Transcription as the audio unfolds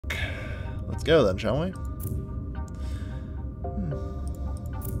let's go then, shall we?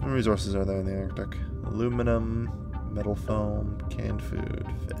 What resources are there in the Arctic? Aluminum, metal foam, canned food,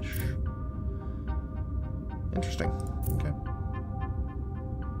 fish. Interesting. Okay.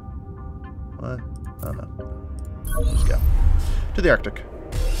 What? I don't know. Let's go. To the Arctic.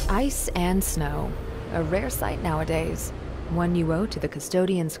 Ice and snow. A rare sight nowadays. One you owe to the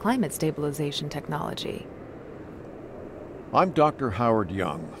custodian's climate stabilization technology. I'm Dr. Howard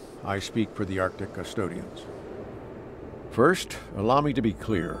Young. I speak for the Arctic custodians. First, allow me to be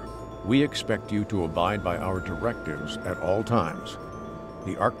clear. We expect you to abide by our directives at all times.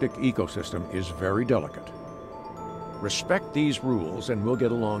 The Arctic ecosystem is very delicate. Respect these rules and we'll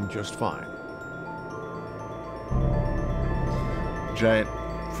get along just fine. Giant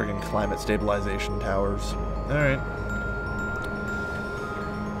friggin' climate stabilization towers. Alright.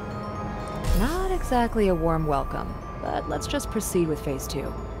 Not exactly a warm welcome, but let's just proceed with Phase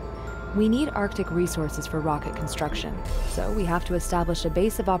 2. We need Arctic resources for rocket construction, so we have to establish a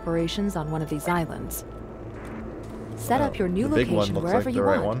base of operations on one of these islands. Set up your new location wherever you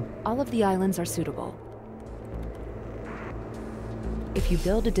want. All of the islands are suitable. If you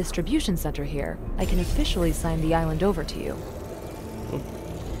build a distribution center here, I can officially sign the island over to you.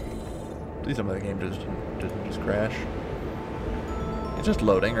 Please tell me the game just crash. It's just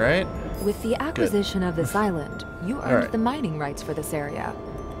loading, right? With the acquisition of this island, you earned the mining rights for this area.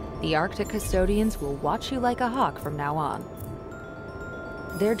 The Arctic custodians will watch you like a hawk from now on.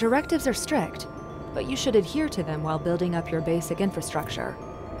 Their directives are strict, but you should adhere to them while building up your basic infrastructure.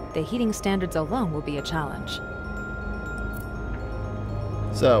 The heating standards alone will be a challenge.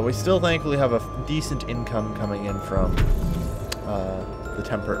 So, we still thankfully have a decent income coming in from the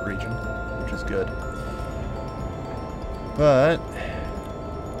Temperate region, which is good. But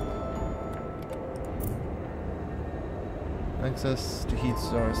access to heat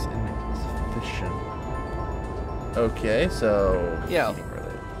source insufficient. Okay, so yo,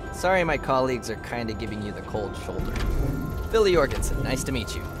 sorry my colleagues are kinda giving you the cold shoulder. Billy Jorgensen, nice to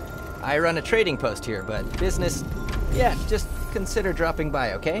meet you. I run a trading post here, but business, yeah, just consider dropping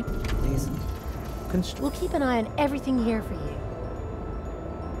by, okay? Please. We'll keep an eye on everything here for you.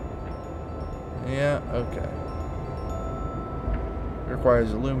 Yeah, okay.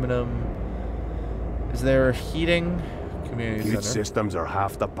 Requires aluminum. Is there heating? Community Heat center. systems are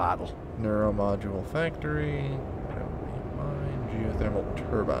half the battle. Neuromodule factory. Mine. Geothermal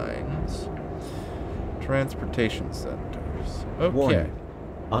turbines. Transportation centers. Okay. Warning.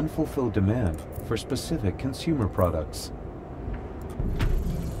 Unfulfilled demand for specific consumer products.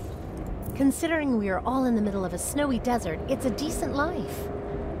 Considering we are all in the middle of a snowy desert, it's a decent life.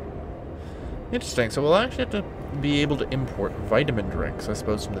 Interesting. So we'll actually have to be able to import vitamin drinks, I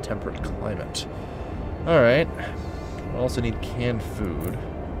suppose, from the temperate climate. Alright. We'll also need canned food.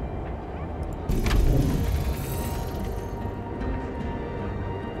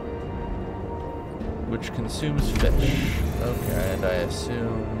 Which consumes fish. Okay, and I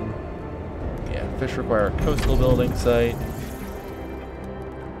assume... yeah, fish require a coastal building site.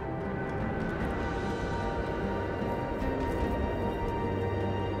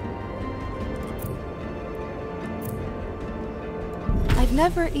 I've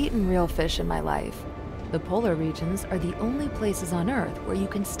never eaten real fish in my life. The polar regions are the only places on Earth where you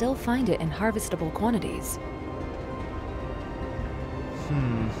can still find it in harvestable quantities.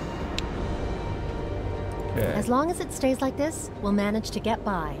 Okay. As long as it stays like this, we'll manage to get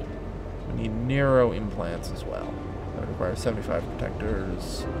by. We need Nero implants as well. That requires 75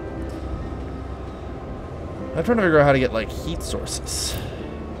 protectors. I'm trying to figure out how to get, like, heat sources.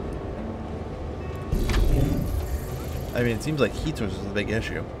 I mean, it seems like heat sources is a big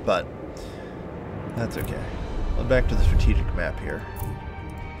issue, but that's okay. Well, back to the strategic map here.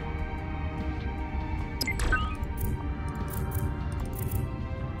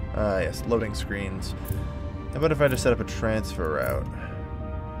 Yes, loading screens. How about if I just set up a transfer route?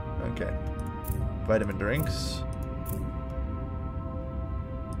 Okay. Vitamin drinks.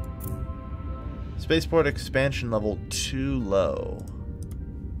 Spaceport expansion level too low.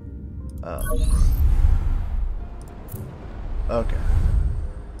 Oh. Okay.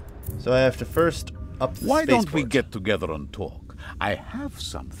 So I have to first up the Why don't we spaceport. get together and talk? I have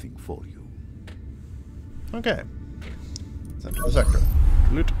something for you. Okay. Let's enter the sector.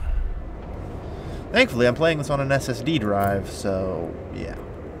 Loot. Thankfully, I'm playing this on an SSD drive, so yeah.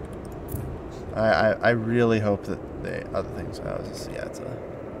 I really hope that the other things. Oh, yeah, it's a.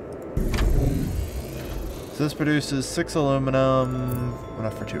 So this produces 6 aluminum.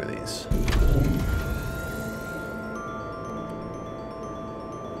 Enough for 2 of these.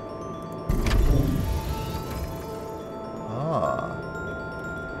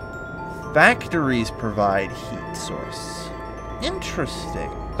 Factories provide heat source.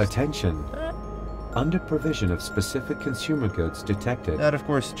 Interesting. Attention. Under provision of specific consumer goods detected. That, of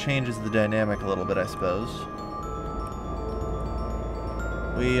course, changes the dynamic a little bit, I suppose.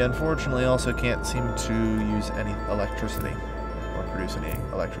 We, unfortunately, also can't seem to use any electricity or produce any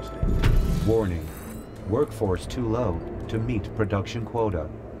electricity. Warning. Workforce too low to meet production quota.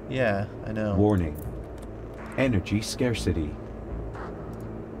 Yeah, I know. Warning. Energy scarcity.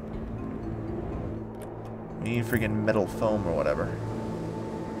 We need freaking metal foam or whatever.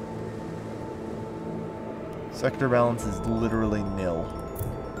 Sector balance is literally nil.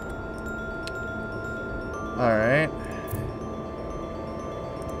 Alright.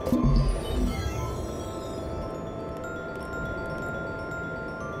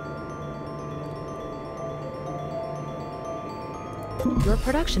 Your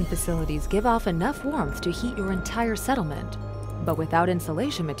production facilities give off enough warmth to heat your entire settlement. But without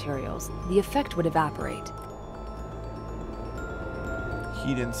insulation materials, the effect would evaporate.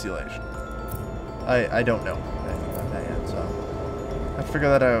 Heat insulation. I don't know anything about that yet, so I have to figure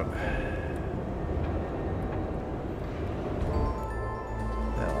that out.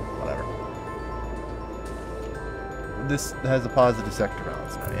 No, whatever. This has a positive sector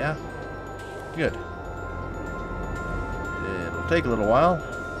balance now, yeah? Good. It'll take a little while,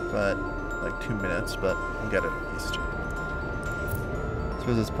 but like 2 minutes, but we'll get it at least. I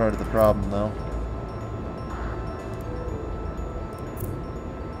suppose that's part of the problem, though.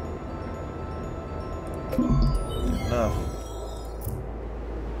 Enough.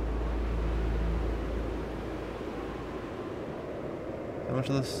 How much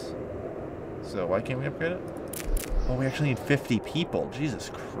of this? So why can't we upgrade it? Oh, we actually need 50 people.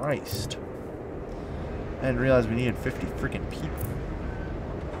 Jesus Christ. I didn't realize we needed 50 freaking people.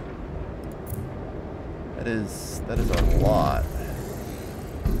 That is a lot.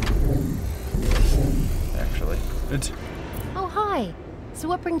 Actually. Oh, hi. So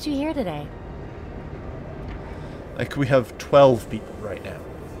what brings you here today? Like, we have 12 people right now.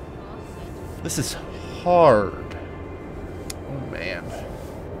 This is hard. Oh, man.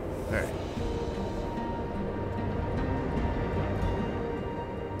 Alright.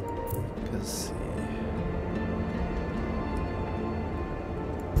 Let's see.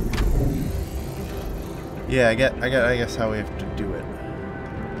 Yeah, I guess how we have to do it.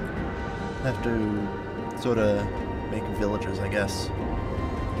 Have to sort of make villages, I guess.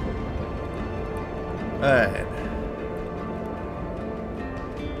 Alright.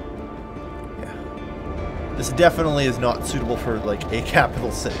 This definitely is not suitable for, like, a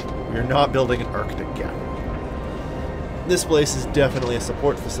capital city. We're not building an Arctic capital. This place is definitely a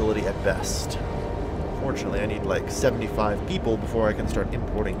support facility at best. Fortunately, I need, like, 75 people before I can start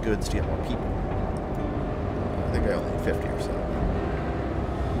importing goods to get more people. I think I only need 50 or so.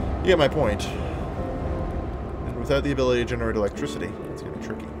 You get my point. And without the ability to generate electricity, it's going to be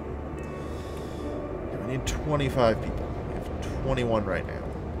tricky. We need 25 people. We have 21 right now.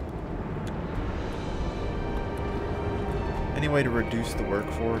 Any way to reduce the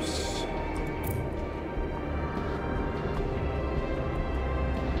workforce?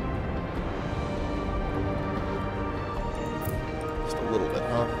 Just a little bit,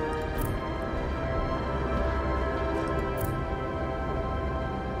 huh?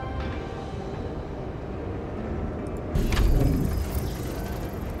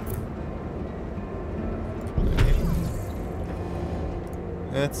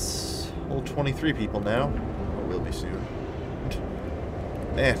 That's all 23 people now. Or will be soon.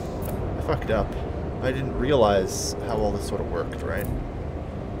 Man, I fucked up. I didn't realize how all this sort of worked, right?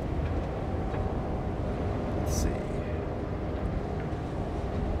 Let's see.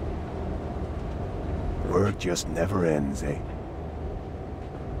 Work just never ends, eh?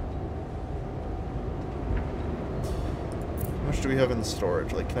 How much do we have in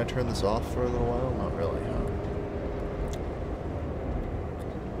storage? Like, can I turn this off for a little while? Not really, huh?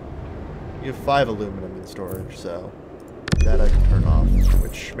 You have 5 aluminum in storage, so that I can turn off,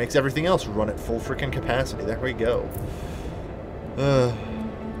 which makes everything else run at full freaking capacity. There we go.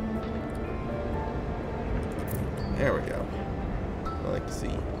 There we go. I like to see.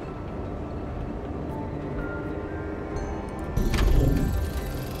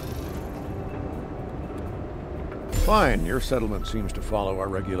 Fine, your settlement seems to follow our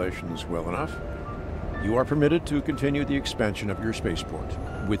regulations well enough. You are permitted to continue the expansion of your spaceport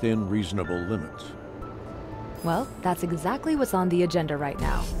within reasonable limits. Well, that's exactly what's on the agenda right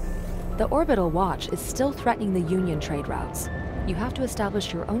now. The Orbital Watch is still threatening the Union trade routes. You have to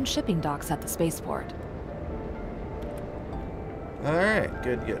establish your own shipping docks at the spaceport. Alright,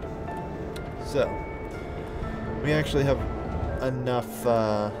 good, good. So, we actually have enough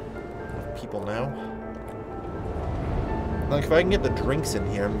people now. Like, if I can get the drinks in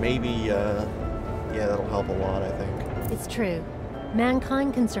here, maybe, yeah, that'll help a lot, I think. It's true.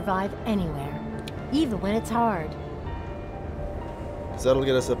 Mankind can survive anywhere, even when it's hard. Because that'll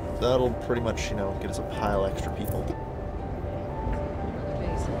get us a, that'll pretty much, you know, get us a pile extra people.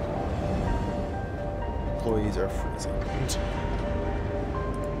 Employees are freezing.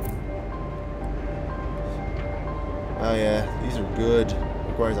 Oh yeah, these are good.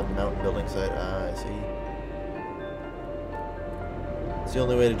 Requires a mountain building site. Ah, I see. It's the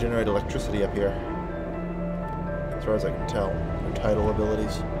only way to generate electricity up here. As far as I can tell. Their tidal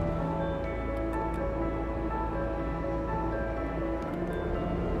abilities.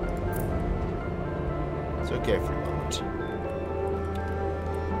 It's okay for a moment.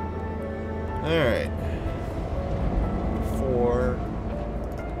 Alright. 4.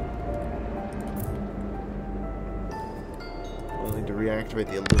 We'll need to reactivate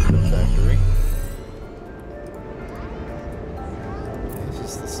the aluminum factory.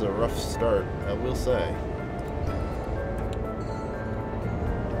 This is a rough start, I will say.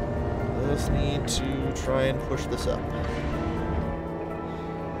 Just need to try and push this up.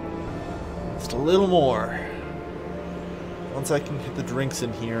 Just a little more. Once I can get the drinks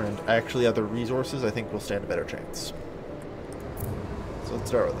in here and actually other resources, I think we'll stand a better chance. So let's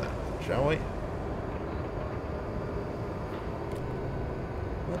start with that, shall we?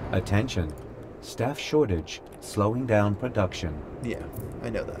 Attention. Staff shortage, slowing down production. Yeah, I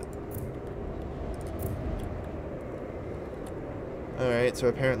know that. Alright, so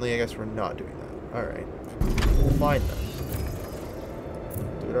apparently I guess we're not doing that. Alright. Fine then.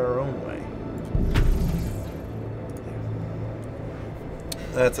 Do it our own way.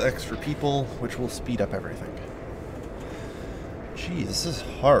 That's extra people, which will speed up everything. Jeez, this is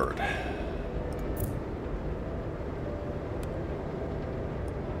hard.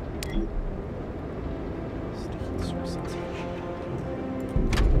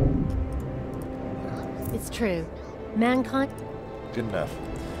 It's true. Mankind... Good enough.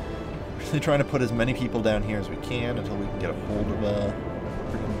 Really trying to put as many people down here as we can until we can get a hold of a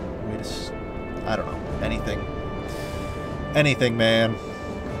freaking way to... I don't know. Anything. Anything, man.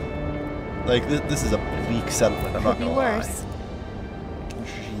 Like, this is a bleak settlement, I'm not gonna lie. Could be worse.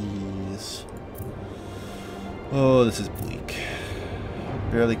 Jeez. Oh, this is bleak.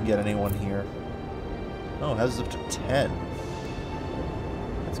 Barely can get anyone here. Oh, it has us up to 10.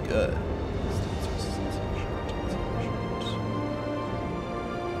 That's good.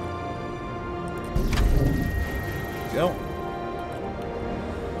 Go.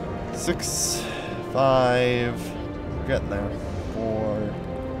 6, 5. We're getting there. 4.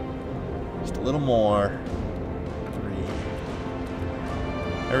 Just a little more. 3.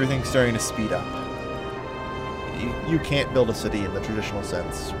 Everything's starting to speed up. You can't build a city in the traditional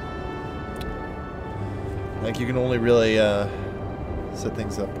sense. Like, you can only really set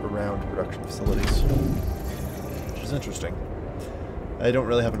things up around production facilities. Which is interesting. I don't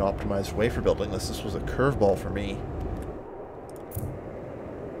really have an optimized way for building this. This was a curveball for me.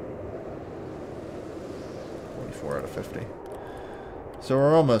 44 out of 50. So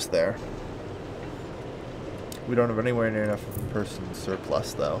we're almost there. We don't have anywhere near enough of a person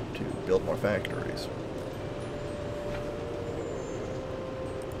surplus, though, to build more factories.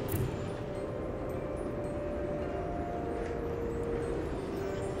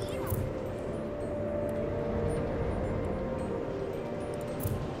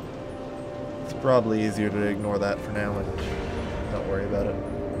 It's probably easier to ignore that for now and not worry about it.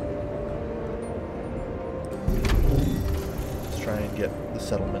 Let's try and get the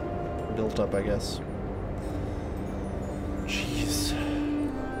settlement built up, I guess. Jeez.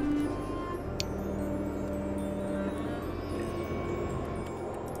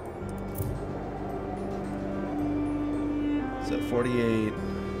 So 48.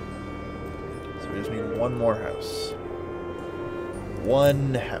 So we just need one more house.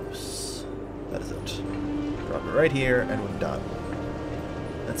 One house. That is it. Drop it right here and we're done.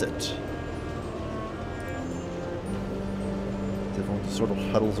 That's it. Everyone sort of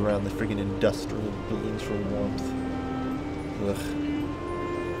huddles around the friggin' industrial buildings for warmth. Ugh.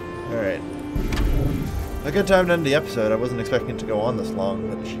 Alright. A good time to end the episode. I wasn't expecting it to go on this long,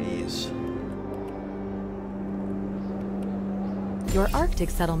 but jeez. Your Arctic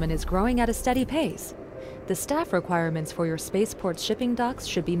settlement is growing at a steady pace. The staff requirements for your spaceport's shipping docks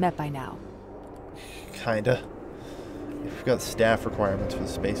should be met by now. Kinda. If we've got staff requirements for the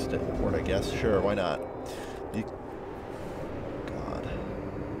spaceport, I guess. Sure, why not? God.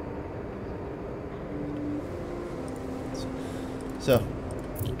 So,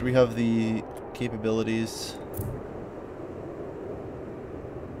 do we have the capabilities?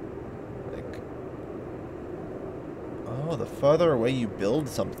 the farther away you build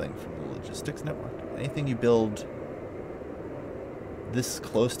something from the logistics network. Anything you build this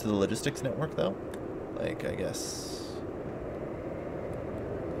close to the logistics network, though, like, I guess,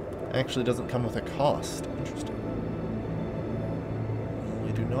 actually doesn't come with a cost. Interesting.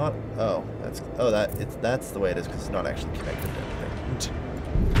 We do not. Oh, that's the way it is because it's not actually connected to anything.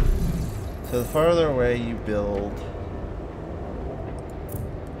 So the farther away you build.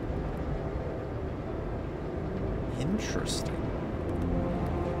 Interesting.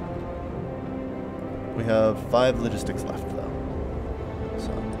 We have 5 logistics left, though.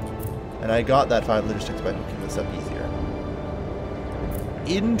 So, and I got that 5 logistics by hooking this up easier.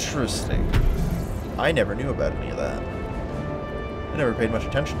 Interesting. I never knew about any of that. I never paid much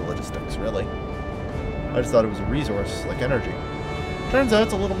attention to logistics, really. I just thought it was a resource, like energy. Turns out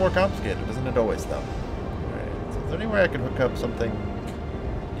it's a little more complicated, isn't it always, though? Alright, so is there any way I can hook up something,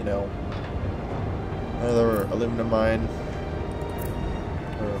 you know, another aluminum mine,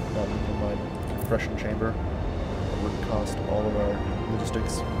 or not aluminum mine, compression chamber, that wouldn't cost all of our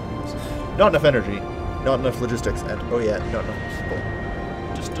logistics. Not enough energy, not enough logistics, and oh yeah, not enough people.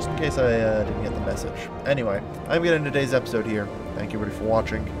 Just in case I didn't get the message. Anyway, I'm getting today's episode here. Thank you everybody for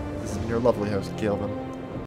watching. This has been your lovely host, Calvin.